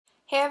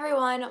Hey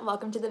everyone,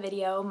 welcome to the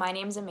video. My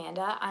name's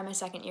Amanda. I'm a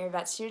second year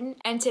vet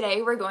student, and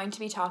today we're going to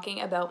be talking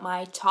about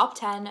my top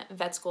 10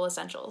 vet school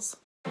essentials.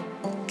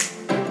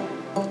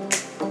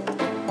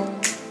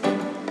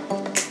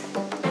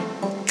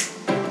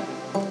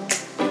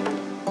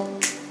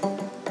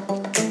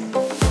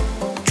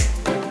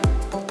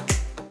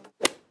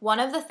 One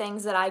of the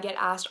things that I get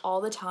asked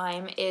all the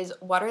time is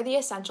what are the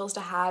essentials to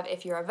have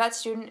if you're a vet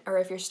student or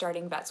if you're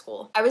starting vet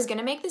school. I was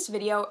gonna make this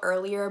video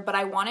earlier, but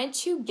I wanted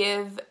to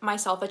give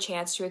myself a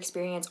chance to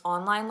experience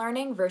online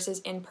learning versus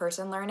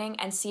in-person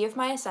learning and see if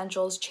my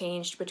essentials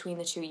changed between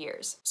the 2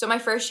 years. So my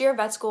first year of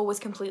vet school was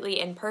completely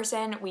in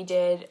person. We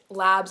did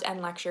labs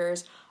and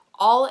lectures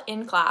all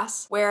in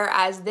class,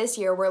 whereas this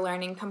year we're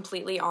learning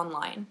completely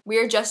online. We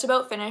are just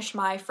about finished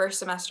my first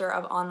semester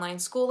of online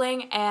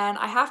schooling, and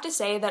I have to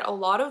say that a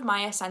lot of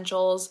my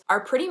essentials are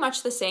pretty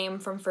much the same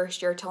from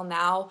first year till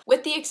now,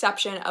 with the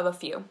exception of a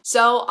few.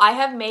 So I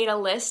have made a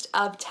list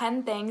of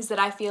 10 things that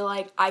I feel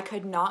like I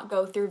could not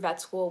go through vet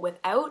school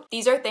without.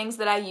 These are things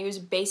that I use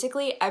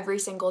basically every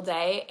single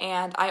day,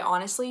 and I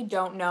honestly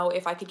don't know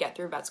if I could get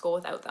through vet school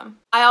without them.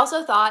 I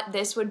also thought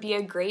this would be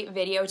a great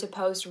video to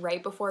post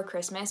right before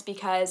Christmas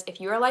because if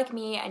you are like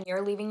me and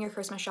you're leaving your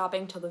Christmas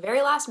shopping till the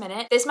very last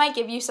minute, this might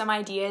give you some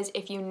ideas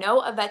if you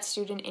know a vet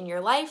student in your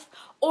life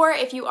or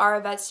if you are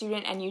a vet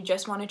student and you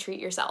just want to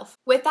treat yourself.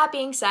 With that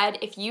being said,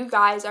 if you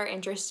guys are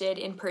interested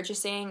in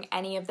purchasing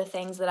any of the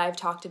things that I've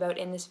talked about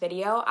in this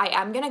video, I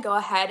am going to go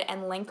ahead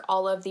and link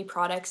all of the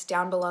products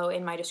down below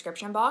in my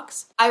description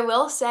box. I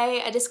will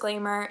say a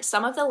disclaimer,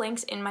 some of the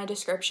links in my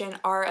description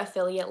are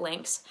affiliate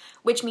links,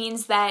 which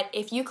means that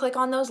if you click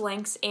on those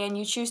links and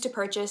you choose to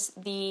purchase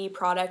the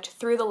product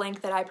through the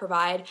link that I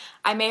provide,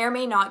 I may or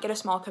may not get a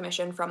small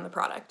commission from the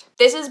product.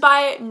 This is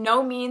by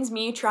no means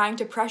me trying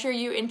to pressure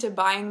you into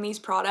buying these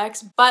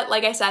products, but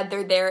like I said,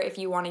 they're there if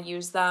you want to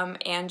use them,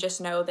 and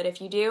just know that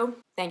if you do,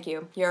 thank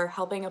you. You're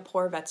helping a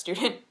poor vet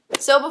student.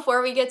 So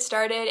before we get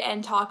started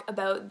and talk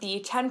about the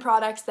 10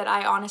 products that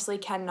I honestly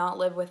cannot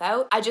live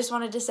without, I just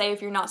wanted to say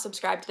if you're not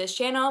subscribed to this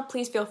channel,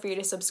 please feel free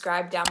to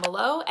subscribe down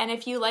below. And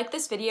if you like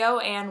this video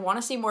and want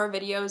to see more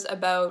videos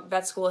about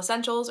vet school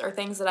essentials or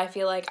things that I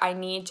feel like I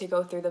need to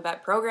go through the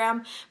vet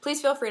program,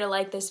 please feel free to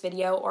like this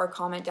video or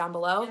comment down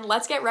below.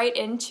 Let's get right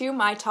into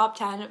my top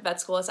 10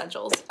 vet school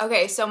essentials.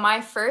 Okay, so my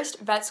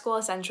first vet school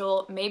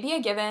essential may be a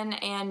given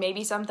and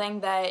maybe something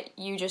that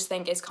you just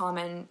think is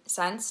common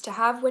sense to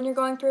have when you're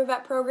going through a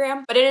vet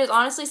program, but it is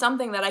honestly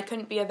something that I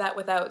couldn't be a vet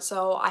without,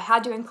 so I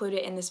had to include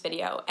it in this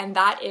video, and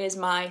that is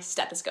my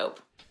stethoscope.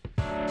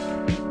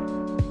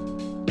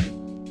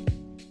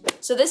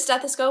 So this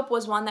stethoscope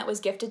was one that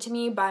was gifted to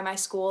me by my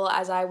school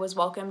as I was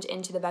welcomed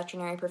into the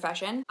veterinary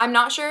profession. I'm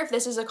not sure if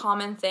this is a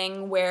common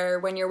thing where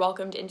when you're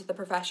welcomed into the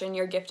profession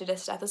you're gifted a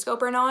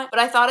stethoscope or not, but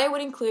I thought I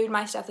would include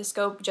my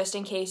stethoscope just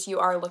in case you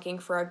are looking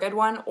for a good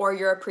one or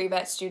you're a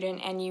pre-vet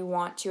student and you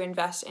want to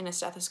invest in a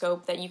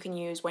stethoscope that you can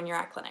use when you're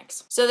at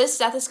clinics. So this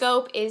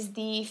stethoscope is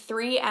the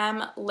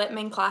 3M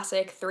Littmann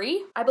Classic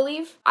 3, I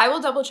believe. I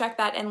will double check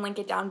that and link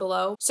it down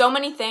below. So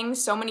many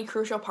things, so many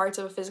crucial parts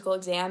of a physical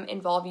exam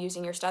involve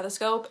using your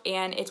stethoscope,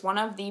 and it's one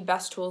of the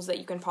best tools that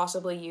you can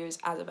possibly use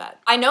as a vet.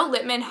 I know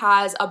Littmann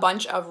has a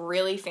bunch of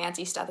really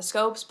fancy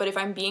stethoscopes, but if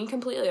I'm being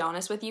completely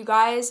honest with you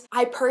guys,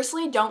 I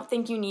personally don't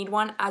think you need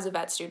one as a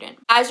vet student.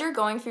 As you're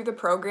going through the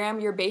program,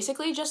 you're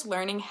basically just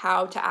learning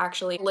how to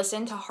actually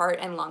listen to heart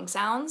and lung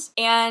sounds,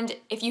 and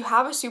if you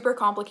have a super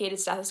complicated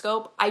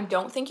stethoscope, I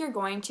don't think you're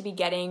going to be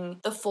getting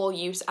the full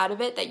use out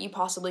of it that you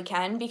possibly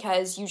can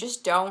because you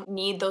just don't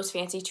need those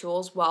fancy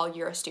tools while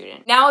you're a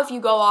student. Now, if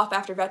you go off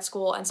after vet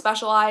school and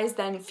specialize,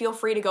 then feel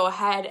free to go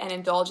ahead and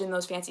indulge in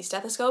those fancy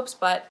stethoscopes,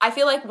 but I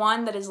feel like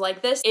one that is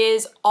like this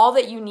is all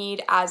that you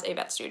need as a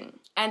vet student.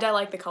 And I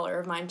like the color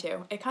of mine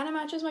too. It kind of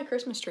matches my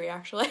Christmas tree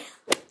actually.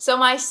 So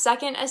my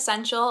second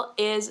essential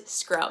is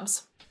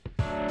scrubs.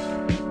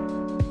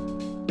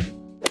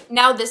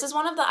 Now this is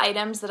one of the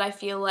items that I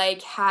feel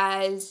like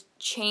has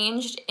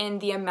changed in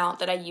the amount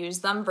that I use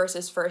them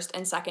versus first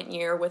and second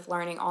year with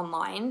learning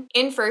online.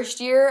 In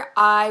first year,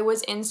 I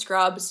was in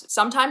scrubs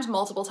sometimes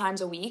multiple times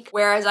a week,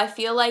 whereas I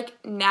feel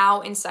like now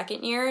in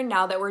second year,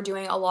 now that we're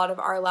doing a lot of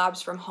our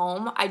labs from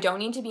home, I don't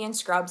need to be in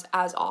scrubs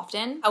as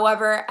often.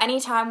 However,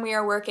 anytime we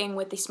are working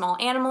with the small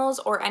animals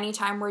or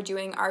anytime we're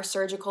doing our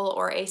surgical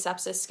or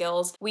asepsis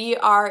skills, we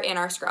are in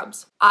our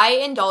scrubs. I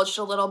indulged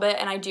a little bit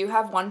and I do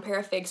have one pair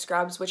of Fig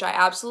scrubs, which I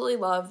absolutely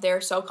love.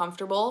 They're so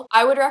comfortable.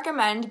 I would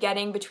recommend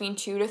getting between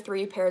 2 to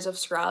 3 pairs of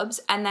scrubs,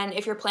 and then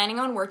if you're planning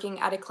on working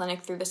at a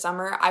clinic through the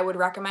summer, I would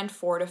recommend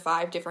 4 to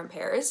 5 different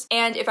pairs.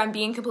 And if I'm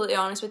being completely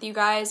honest with you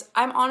guys,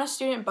 I'm on a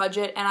student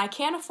budget and I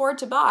can't afford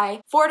to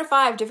buy 4 to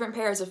 5 different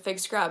pairs of Fig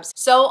scrubs.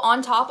 So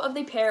on top of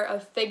the pair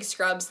of Fig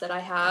scrubs that I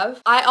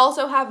have, I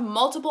also have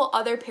multiple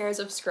other pairs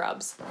of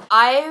scrubs.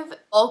 I've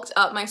bulked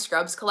up my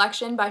scrubs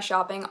collection by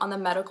shopping on the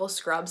Medical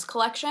Scrubs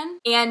collection,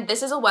 and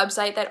this is a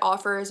website that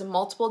offers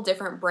multiple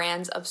different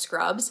brands of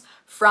scrubs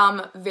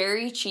from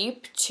very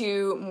cheap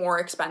to more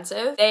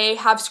expensive. They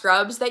have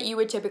scrubs that you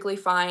would typically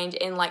find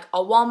in like a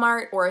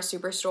Walmart or a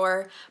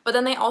Superstore, but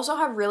then they also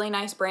have really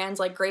nice brands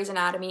like Grey's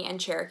Anatomy and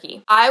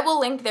Cherokee. I will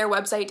link their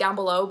website down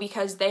below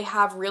because they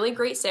have really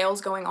great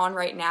sales going on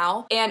right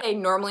now, and they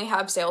normally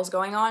have sales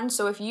going on.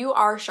 So if you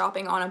are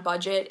shopping on a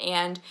budget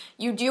and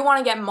you do want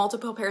to get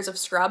multiple pairs of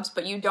scrubs,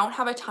 but you don't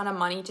have a ton of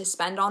money to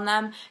spend on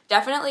them,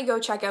 definitely go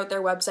check out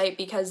their website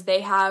because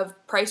they have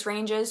price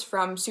ranges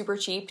from super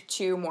cheap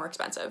to more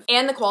expensive.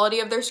 And the quality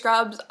of their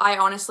scrubs, I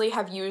honestly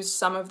have used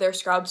some of their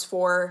scrubs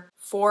for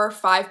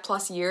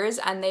 4-5+ years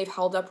and they've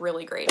held up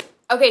really great.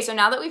 Okay, so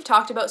now that we've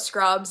talked about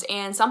scrubs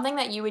and something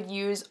that you would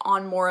use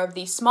on more of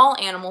the small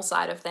animal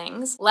side of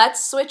things,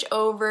 let's switch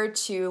over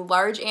to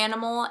large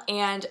animal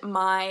and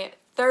my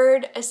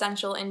third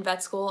essential in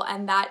vet school,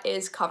 and that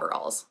is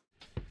coveralls.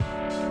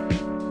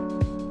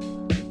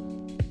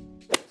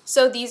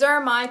 So these are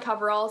my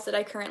coveralls that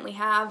I currently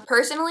have.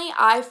 Personally,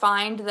 I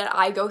find that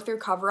I go through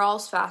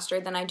coveralls faster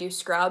than I do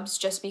scrubs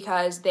just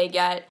because they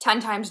get 10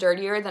 times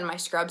dirtier than my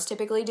scrubs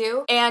typically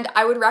do. And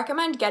I would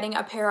recommend getting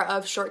a pair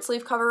of short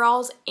sleeve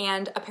coveralls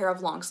and a pair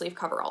of long sleeve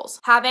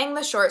coveralls. Having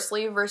the short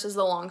sleeve versus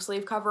the long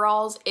sleeve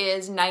coveralls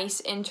is nice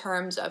in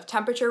terms of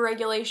temperature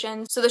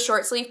regulation. So the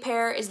short sleeve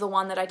pair is the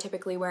one that I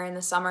typically wear in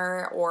the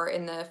summer or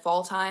in the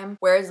fall time,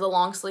 whereas the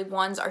long sleeve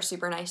ones are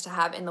super nice to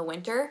have in the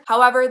winter.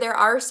 However, there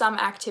are some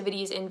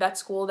activities in vet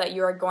school that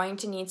you are going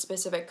to need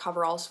specific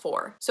coveralls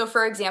for. So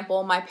for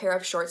example, my pair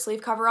of short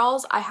sleeve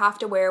coveralls I have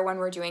to wear when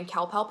we're doing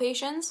cow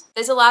palpations.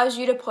 This allows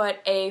you to put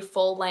a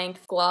full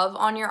length glove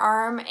on your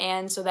arm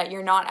and so that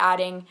you're not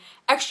adding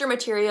extra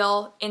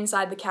material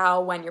inside the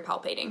cow when you're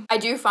palpating. I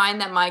do find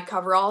that my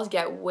coveralls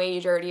get way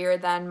dirtier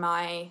than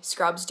my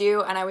scrubs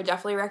do, and I would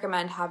definitely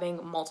recommend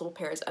having multiple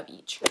pairs of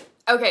each.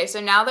 Okay,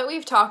 so now that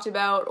we've talked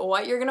about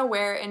what you're gonna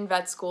wear in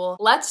vet school,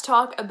 let's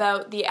talk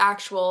about the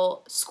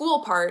actual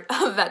school part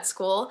of vet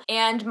school.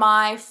 And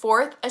my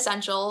fourth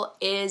essential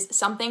is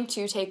something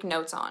to take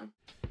notes on.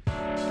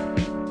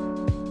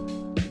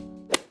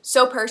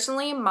 So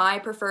personally, my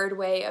preferred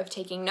way of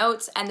taking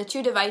notes and the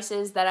two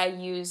devices that I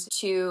use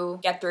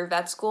to get through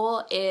vet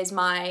school is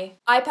my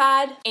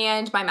iPad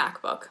and my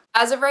MacBook.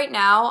 As of right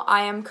now,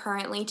 I am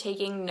currently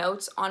taking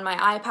notes on my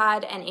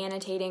iPad and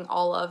annotating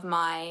all of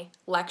my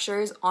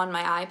lectures on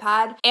my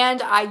iPad,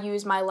 and I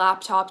use my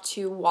laptop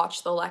to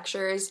watch the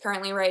lectures.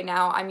 Currently right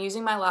now, I'm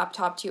using my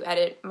laptop to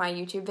edit my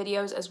YouTube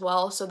videos as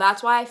well, so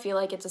that's why I feel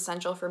like it's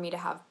essential for me to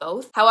have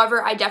both.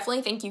 However, I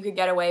definitely think you could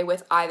get away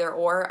with either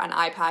or, an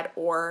iPad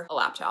or a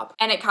laptop,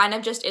 and it kind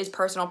of just is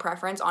personal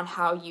preference on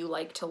how you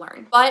like to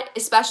learn. But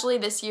especially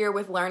this year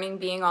with learning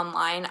being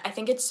online, I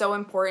think it's so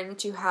important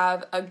to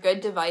have a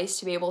good device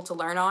to be able to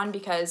learn on,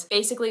 because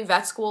basically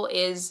vet school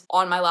is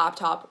on my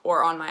laptop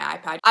or on my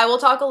iPad. I will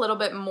talk a little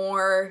bit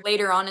more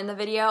later on in the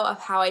video of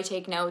how I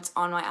take notes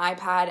on my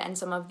iPad and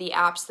some of the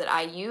apps that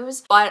I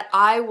use, but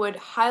I would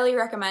highly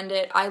recommend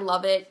it. I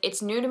love it.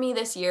 It's new to me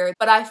this year,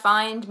 but I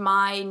find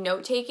my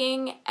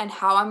note-taking and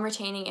how I'm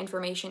retaining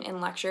information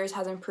in lectures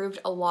has improved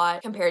a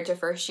lot compared to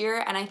first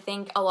year, and I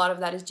think a lot of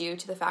that is due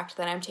to the fact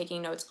that I'm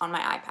taking notes on my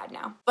iPad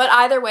now. But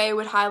either way,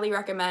 would highly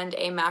recommend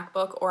a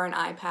MacBook or an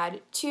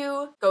iPad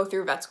to go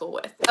through vet school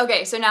with.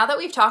 Okay, so now that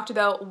we've talked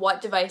about what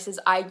devices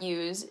I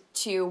use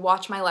to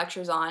watch my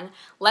lectures on,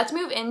 let's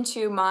move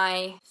into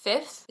my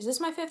fifth. Is this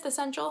my fifth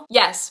essential?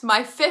 Yes,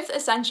 my fifth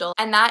essential,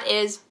 and that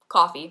is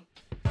coffee.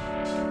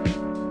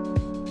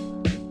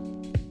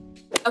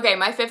 Okay,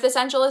 my fifth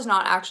essential is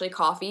not actually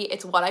coffee,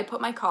 it's what I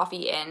put my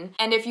coffee in.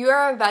 And if you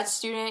are a vet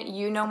student,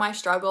 you know my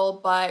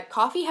struggle, but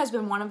coffee has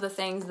been one of the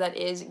things that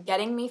is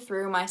getting me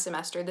through my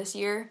semester this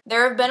year.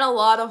 There have been a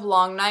lot of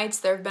long nights,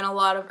 there have been a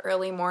lot of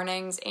early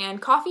mornings,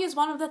 and coffee is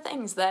one of the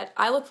things that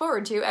I look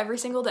forward to every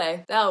single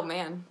day. Oh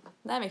man.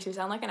 That makes me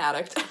sound like an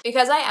addict.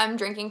 Because I am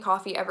drinking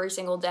coffee every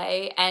single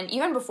day, and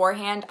even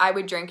beforehand, I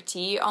would drink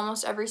tea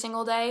almost every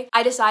single day,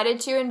 I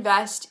decided to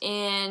invest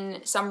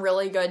in some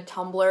really good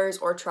tumblers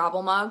or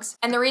travel mugs.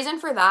 And the reason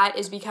for that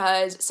is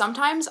because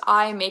sometimes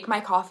I make my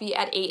coffee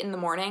at 8 in the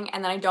morning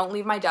and then I don't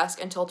leave my desk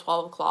until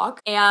 12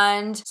 o'clock.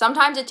 And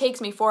sometimes it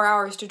takes me 4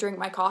 hours to drink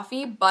my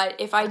coffee, but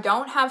if I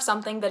don't have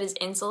something that is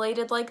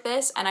insulated like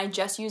this and I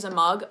just use a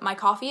mug, my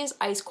coffee is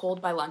ice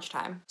cold by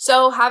lunchtime.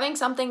 So having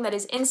something that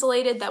is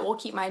insulated that will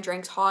keep my drinks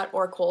hot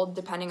or cold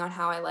depending on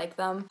how I like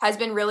them has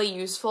been really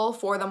useful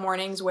for the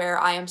mornings where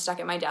I am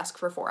stuck at my desk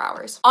for 4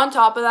 hours. On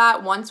top of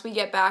that, once we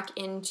get back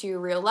into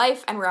real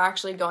life and we're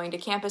actually going to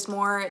campus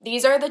more,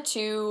 these are the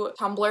two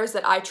tumblers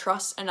that I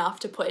trust enough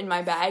to put in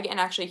my bag and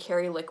actually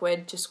carry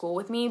liquid to school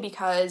with me,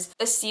 because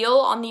the seal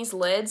on these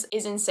lids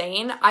is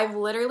insane. I've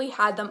literally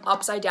had them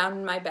upside down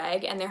in my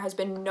bag and there has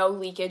been no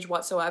leakage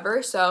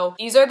whatsoever. So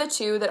these are the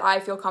two that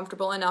I feel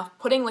comfortable enough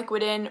putting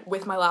liquid in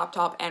with my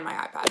laptop and my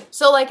iPad.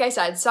 So like I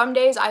said, some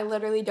days I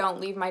literally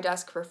don't leave my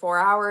desk for 4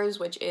 hours,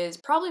 which is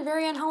probably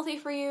very unhealthy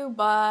for you,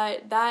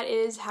 but that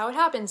is how it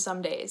happens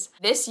some days.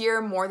 This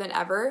year, more than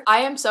ever,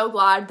 I am so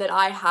glad that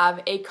I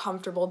have a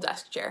comfortable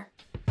desk chair.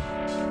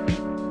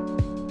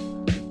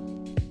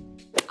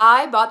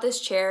 I bought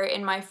this chair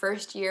in my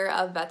first year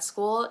of vet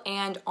school,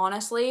 and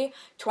honestly,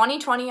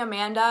 2020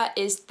 Amanda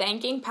is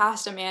thanking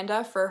past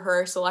Amanda for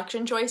her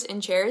selection choice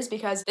in chairs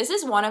because this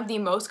is one of the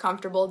most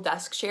comfortable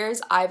desk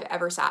chairs I've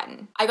ever sat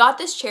in. I got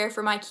this chair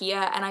from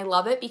IKEA and I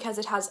love it because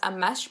it has a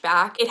mesh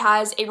back, it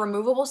has a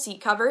removable seat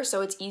cover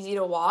so it's easy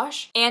to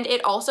wash, and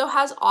it also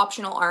has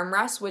optional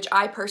armrests, which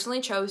I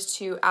personally chose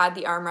to add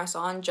the armrests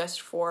on just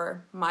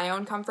for my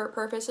own comfort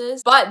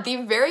purposes. But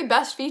the very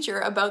best feature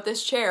about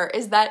this chair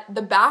is that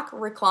the back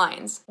reclines,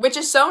 which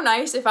is so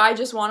nice if I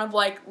just want to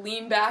like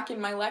lean back in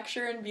my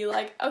lecture and be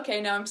like,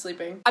 okay, now I'm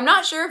sleeping. I'm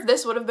not sure if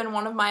this would have been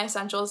one of my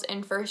essentials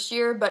in first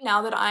year, but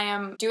now that I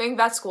am doing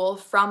vet school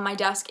from my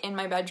desk in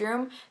my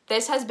bedroom,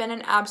 this has been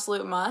an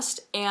absolute must,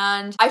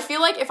 and I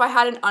feel like if I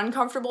had an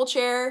uncomfortable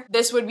chair,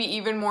 this would be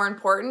even more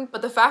important,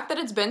 but the fact that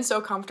it's been so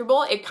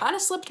comfortable, it kind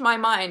of slipped my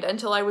mind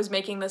until I was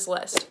making this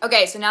list.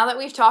 Okay, so now that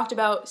we've talked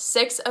about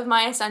 6 of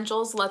my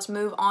essentials, let's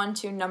move on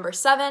to number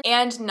 7,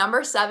 and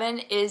number 7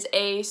 is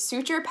a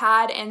suture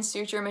pad and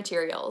suture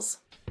materials.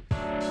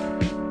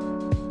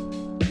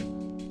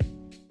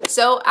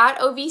 So at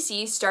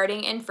OVC,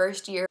 starting in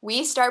first year,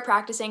 we start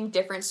practicing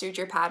different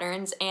suture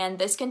patterns, and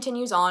this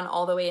continues on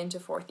all the way into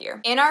 4th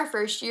year. In our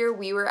first year,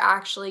 we were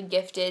actually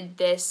gifted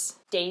this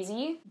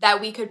daisy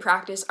that we could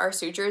practice our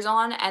sutures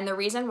on, and the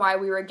reason why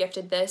we were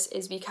gifted this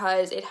is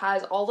because it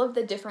has all of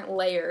the different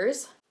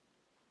layers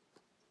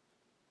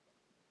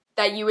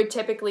that you would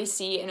typically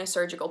see in a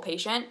surgical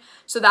patient.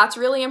 So that's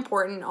really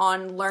important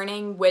on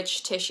learning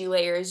which tissue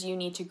layers you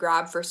need to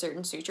grab for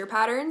certain suture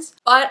patterns.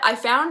 But I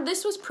found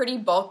this was pretty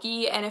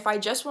bulky, and if I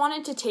just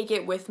wanted to take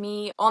it with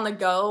me on the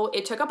go,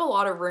 it took up a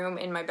lot of room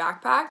in my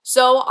backpack.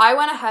 So I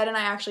went ahead and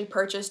I actually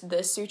purchased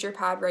this suture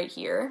pad right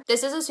here.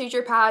 This is a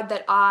suture pad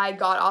that I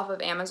got off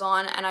of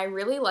Amazon, and I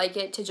really like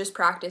it to just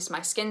practice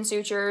my skin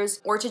sutures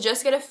or to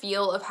just get a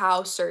feel of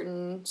how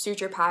certain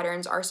suture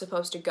patterns are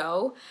supposed to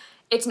go.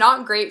 It's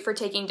not great for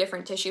taking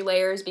different tissue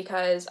layers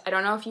because I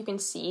don't know if you can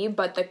see,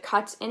 but the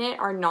cuts in it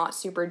are not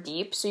super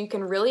deep, so you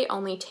can really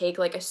only take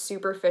like a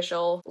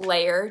superficial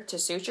layer to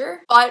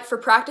suture. But for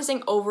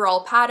practicing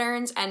overall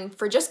patterns and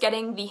for just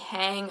getting the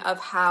hang of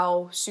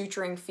how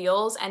suturing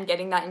feels and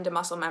getting that into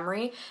muscle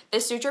memory,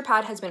 this suture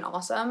pad has been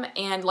awesome,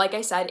 and like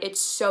I said,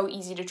 it's so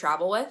easy to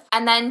travel with.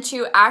 And then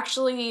to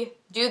actually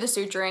do the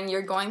suturing,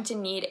 you're going to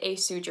need a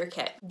suture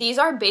kit. These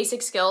are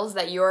basic skills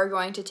that you're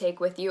going to take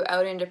with you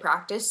out into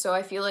practice, so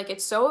I feel like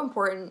it's so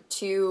important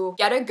to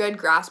get a good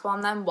grasp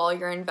on them while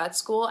you're in vet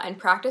school and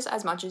practice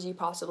as much as you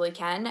possibly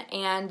can,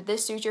 and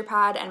this suture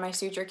pad and my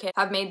suture kit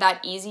have made that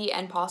easy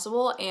and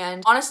possible,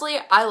 and honestly,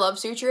 I love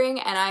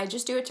suturing and I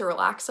just do it to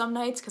relax some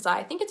nights because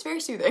I think it's very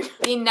soothing.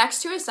 The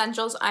next 2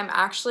 essentials I'm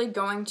actually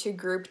going to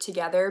group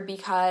together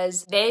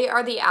because they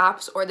are the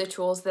apps or the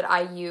tools that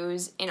I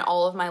use in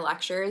all of my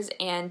lectures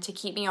and to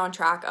keep me on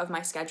track of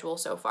my schedule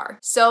so far.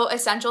 So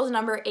essentials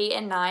number 8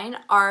 and 9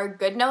 are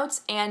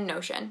Goodnotes and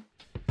Notion.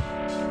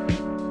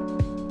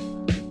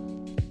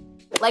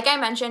 Like I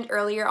mentioned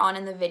earlier on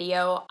in the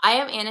video, I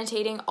am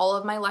annotating all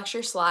of my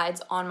lecture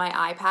slides on my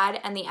iPad,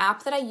 and the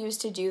app that I use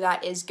to do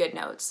that is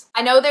Goodnotes.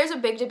 I know there's a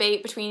big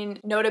debate between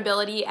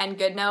Notability and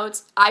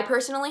Goodnotes. I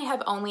personally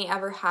have only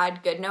ever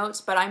had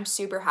Goodnotes, but I'm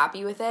super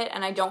happy with it,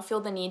 and I don't feel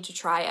the need to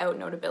try out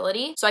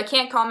Notability, so I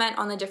can't comment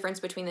on the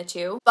difference between the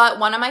two. But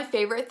one of my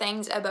favorite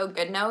things about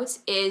Goodnotes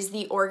is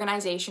the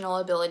organizational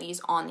abilities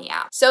on the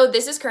app. So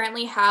this is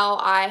currently how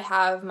I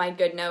have my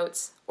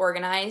Goodnotes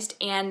organized,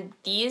 and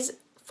these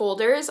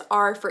folders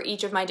are for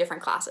each of my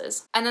different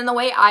classes. And then the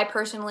way I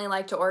personally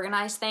like to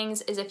organize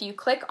things is if you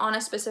click on a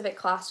specific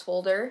class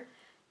folder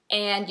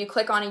and you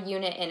click on a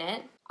unit in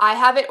it, I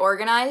have it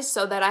organized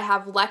so that I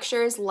have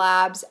lectures,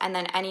 labs, and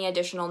then any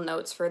additional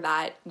notes for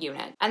that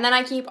unit. And then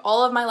I keep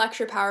all of my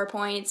lecture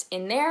PowerPoints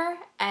in there,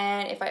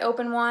 and if I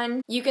open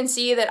one, you can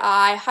see that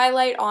I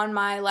highlight on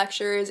my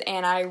lectures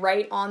and I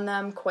write on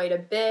them quite a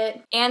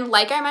bit. And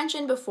like I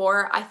mentioned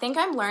before, I think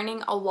I'm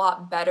learning a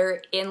lot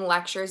better in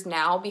lectures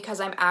now because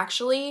I'm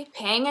actually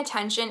paying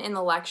attention in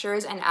the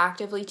lectures and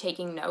actively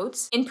taking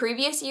notes. In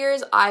previous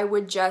years, I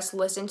would just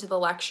listen to the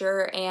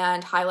lecture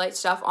and highlight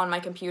stuff on my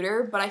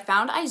computer, but I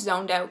found I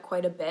zoned out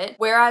quite a bit.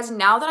 Whereas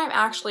now that I'm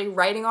actually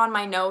writing on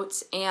my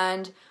notes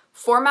and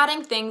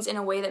formatting things in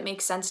a way that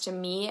makes sense to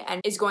me and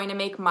is going to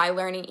make my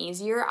learning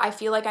easier, I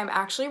feel like I'm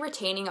actually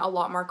retaining a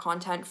lot more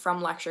content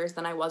from lectures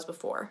than I was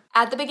before.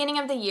 At the beginning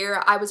of the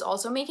year, I was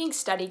also making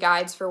study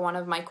guides for one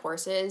of my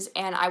courses,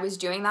 and I was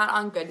doing that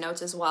on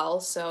Goodnotes as well,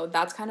 so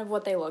that's kind of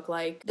what they look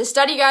like. The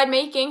study guide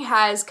making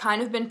has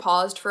kind of been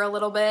paused for a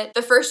little bit.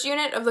 The first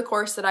unit of the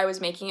course that I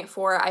was making it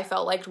for, I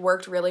felt like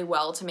worked really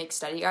well to make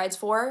study guides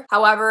for.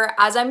 However,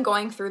 as I'm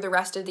going through the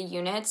rest of the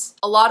units,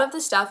 a lot of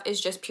the stuff is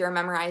just pure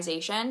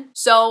memorization.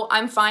 So So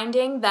I'm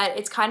finding that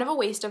it's kind of a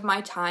waste of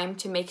my time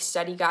to make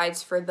study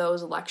guides for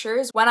those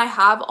lectures when I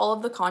have all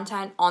of the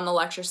content on the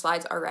lecture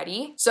slides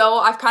already. So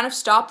I've kind of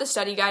stopped the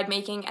study guide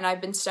making and I've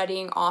been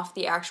studying off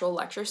the actual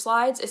lecture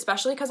slides,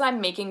 especially because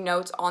I'm making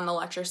notes on the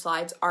lecture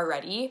slides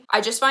already. I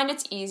just find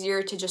it's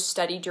easier to just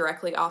study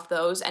directly off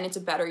those and it's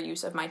a better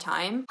use of my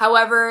time.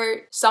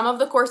 However, some of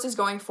the courses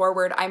going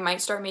forward, I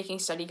might start making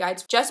study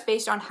guides just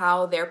based on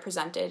how they're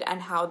presented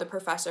and how the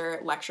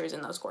professor lectures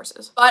in those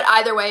courses. But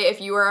either way,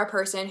 if you are a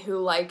person who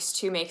likes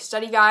to make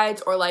study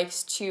guides or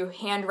likes to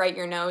handwrite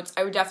your notes,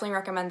 I would definitely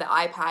recommend the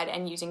iPad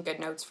and using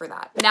Goodnotes for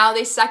that. Now,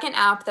 the second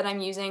app that I'm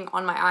using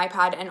on my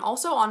iPad and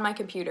also on my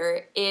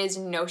computer is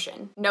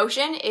Notion.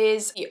 Notion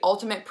is the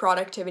ultimate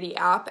productivity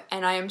app,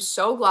 and I am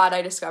so glad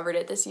I discovered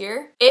it this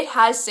year. It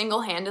has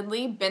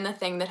single-handedly been the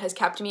thing that has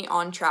kept me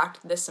on track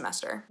this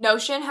semester.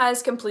 Notion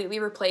has completely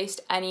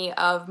replaced any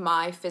of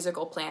my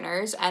physical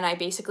planners, and I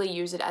basically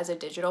use it as a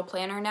digital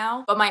planner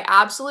now. But my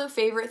absolute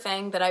favorite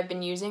thing that I've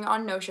been using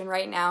on Notion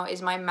right now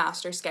is my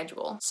master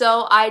schedule.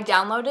 So I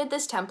downloaded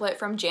this template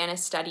from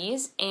Janice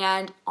Studies,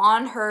 and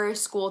on her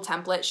school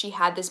template, she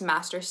had this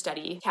master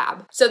study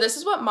tab. So this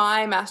is what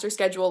my master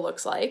schedule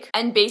looks like.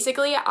 And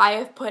basically, I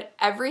have put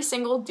every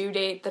single due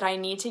date that I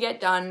need to get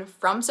done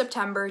from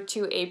September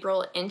to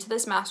April into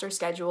this master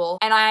schedule.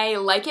 And I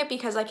like it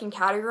because I can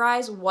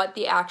categorize what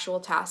the actual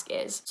task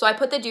is. So I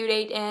put the due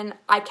date in,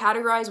 I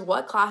categorize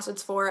what class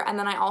it's for, and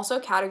then I also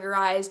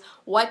categorize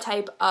what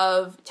type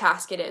of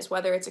task it is,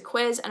 whether it's a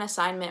quiz, an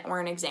assignment, or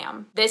an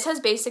exam. This has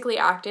basically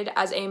acted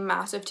as a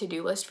massive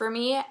to-do list for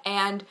me,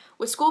 and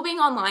with school being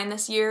online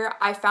this year,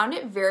 I found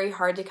it very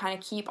hard to kind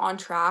of keep on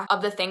track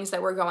of the things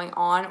that were going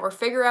on or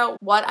figure out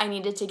what I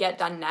needed to get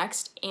done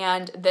next,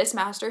 and this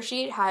master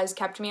sheet has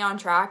kept me on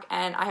track,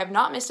 and I have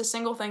not missed a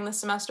single thing this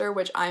semester,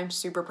 which I'm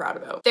super proud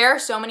about. There are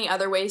so many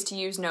other ways to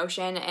use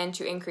Notion and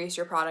to increase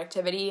your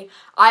productivity.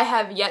 I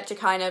have yet to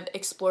kind of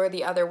explore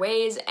the other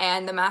ways,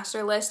 and the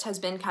master list has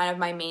been kind of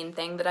my main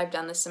thing that I've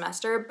done this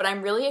semester, but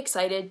I'm really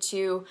excited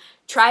to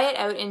try it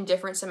out in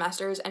different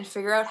semesters and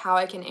figure out how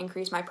I can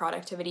increase my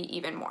productivity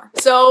even more.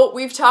 So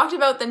we've talked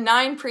about the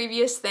 9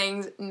 previous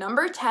things.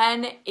 Number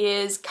 10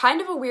 is kind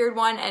of a weird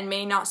one and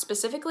may not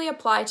specifically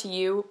apply to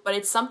you, but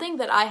it's something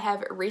that I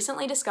have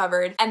recently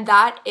discovered, and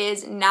that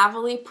is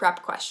NAVLE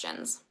Prep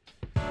questions.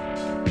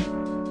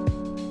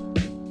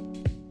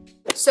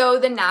 So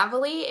the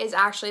NAVLE is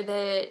actually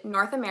the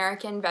North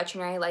American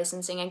Veterinary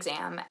Licensing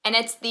Exam, and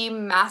it's the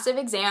massive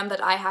exam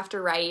that I have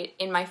to write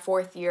in my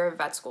 4th year of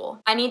vet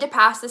school. I need to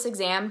pass this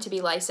exam to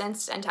be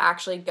licensed and to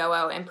actually go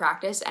out and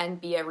practice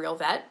and be a real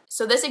vet.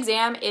 So this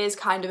exam is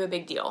kind of a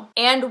big deal.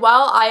 And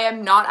while I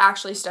am not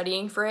actually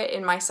studying for it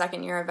in my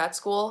 2nd year of vet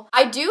school,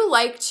 I do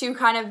like to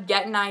kind of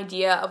get an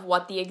idea of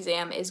what the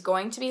exam is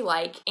going to be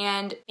like,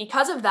 and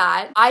because of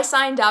that, I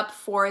signed up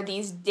for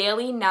these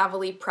daily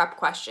NAVLE Prep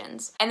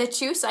questions. And the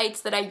 2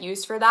 sites that I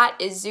use for that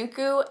is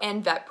Zuku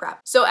and Vet Prep.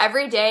 So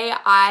every day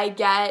I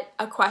get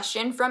a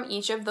question from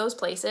each of those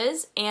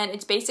places, and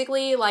it's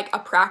basically like a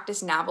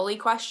practice NAVLE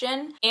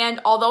question.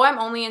 And although I'm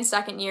only in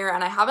 2nd year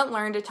and I haven't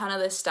learned a ton of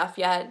this stuff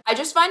yet, I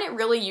just find it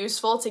really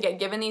useful to get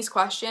given these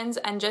questions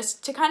and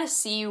just to kind of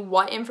see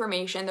what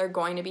information they're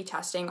going to be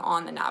testing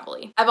on the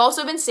NAVLE. I've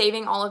also been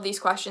saving all of these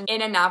questions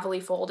in a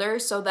NAVLE folder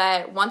so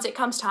that once it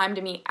comes time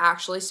to me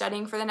actually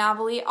studying for the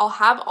NAVLE, I'll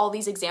have all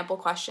these example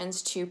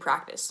questions to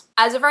practice.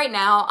 As of right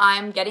now,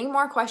 I'm getting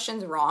more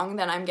questions wrong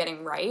than I'm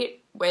getting right,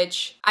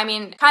 which, I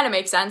mean, kind of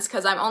makes sense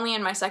because I'm only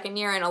in my 2nd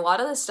year and a lot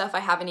of this stuff I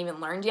haven't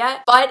even learned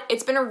yet, but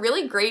it's been a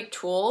really great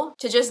tool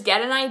to just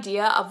get an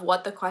idea of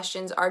what the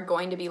questions are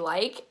going to be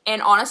like.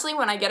 And honestly,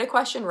 when I get a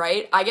question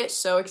right, I get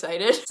so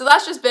excited. So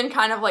that's just been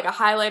kind of like a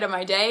highlight of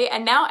my day,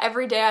 and now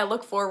every day I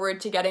look forward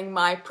to getting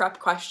my prep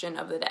question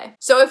of the day.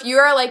 So if you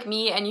are like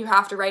me and you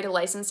have to write a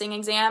licensing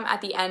exam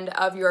at the end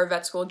of your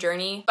vet school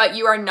journey, but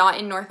you are not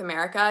in North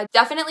America,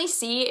 definitely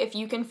see if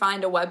you can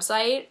find a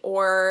website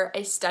or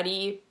a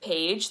study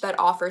page that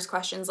offers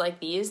questions like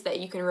these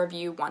that you can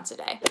review once a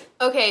day.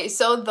 Okay,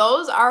 so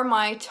those are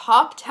my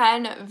top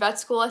 10 vet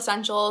school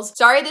essentials.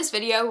 Sorry this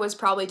video was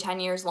probably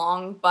 10 years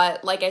long,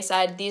 but like I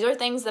said, these are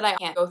things that I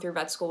can't go through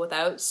vet school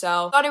without,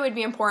 so I thought it would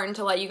be important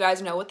to let you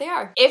guys know what they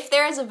are. If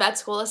there is a vet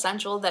school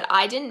essential that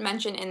I didn't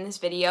mention in this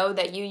video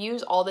that you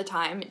use all the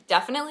time,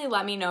 definitely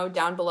let me know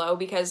down below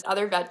because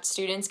other vet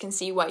students can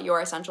see what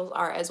your essentials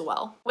are as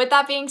well. With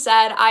that being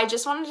said, I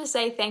just wanted to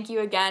say thank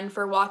you again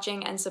for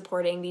watching and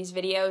supporting these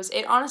videos.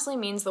 It honestly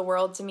means the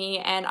world to me,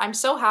 and I'm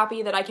so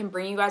happy that I can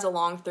bring you guys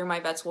along through my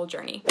vet school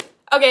journey.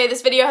 Okay,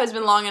 this video has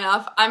been long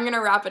enough. I'm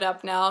gonna wrap it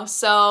up now.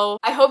 So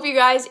I hope you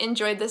guys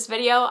enjoyed this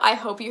video. I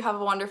hope you have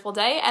a wonderful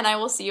day, and I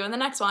will see you in the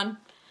next one.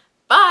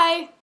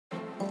 Bye!